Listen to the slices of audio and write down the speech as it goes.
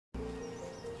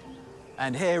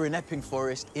And here in Epping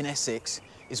Forest, in Essex,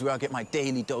 is where I get my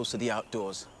daily dose of the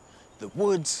outdoors. The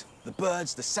woods, the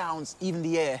birds, the sounds, even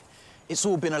the air, it's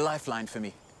all been a lifeline for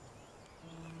me.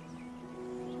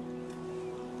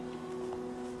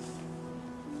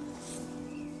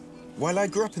 While I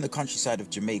grew up in the countryside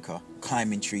of Jamaica,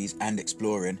 climbing trees and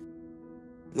exploring,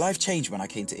 life changed when I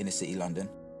came to inner city London.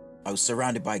 I was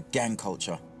surrounded by gang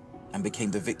culture and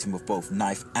became the victim of both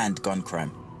knife and gun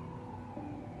crime.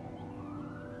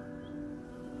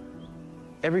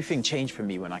 Everything changed for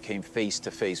me when I came face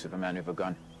to face with a man with a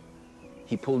gun.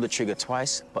 He pulled the trigger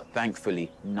twice, but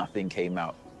thankfully, nothing came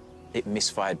out. It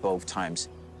misfired both times.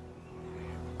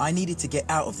 I needed to get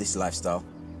out of this lifestyle,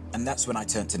 and that's when I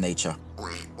turned to nature,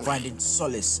 finding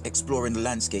solace exploring the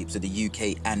landscapes of the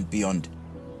UK and beyond.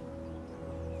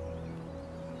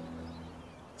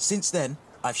 Since then,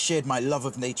 I've shared my love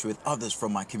of nature with others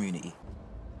from my community,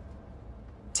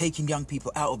 taking young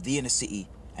people out of the inner city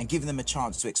and giving them a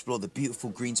chance to explore the beautiful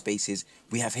green spaces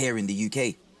we have here in the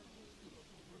UK.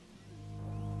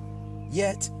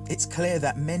 Yet, it's clear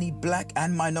that many black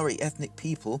and minority ethnic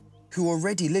people who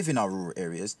already live in our rural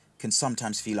areas can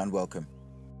sometimes feel unwelcome.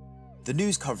 The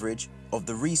news coverage of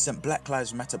the recent Black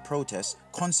Lives Matter protests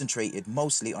concentrated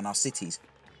mostly on our cities,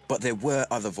 but there were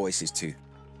other voices too.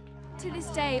 To this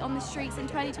day, on the streets in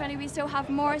 2020, we still have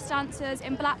Morris dancers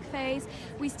in blackface.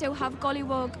 We still have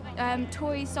gollywog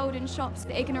toys sold in shops,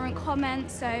 the ignorant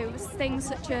comments, so things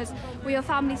such as, "We are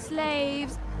family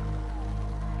slaves."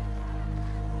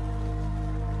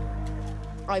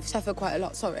 I've suffered quite a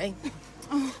lot, sorry.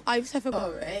 I've suffered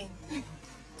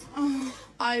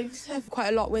quite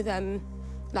a lot with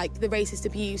like the racist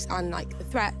abuse and like the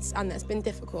threats, and that's been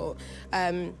difficult.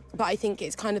 But I think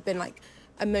it's kind of been like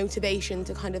a motivation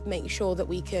to kind of make sure that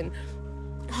we can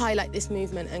highlight this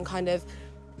movement and kind of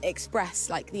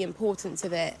express like the importance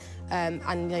of it,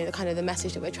 and you know, the kind of the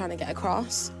message that we're trying to get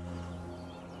across.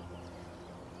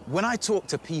 When I talk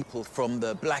to people from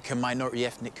the black and minority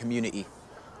ethnic community,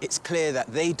 it's clear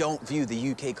that they don't view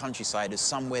the UK countryside as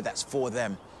somewhere that's for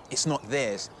them. It's not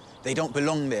theirs. They don't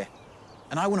belong there.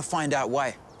 And I want to find out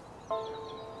why.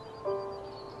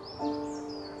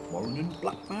 Warren and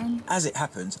Blackburn? As it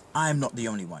happens, I'm not the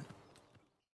only one.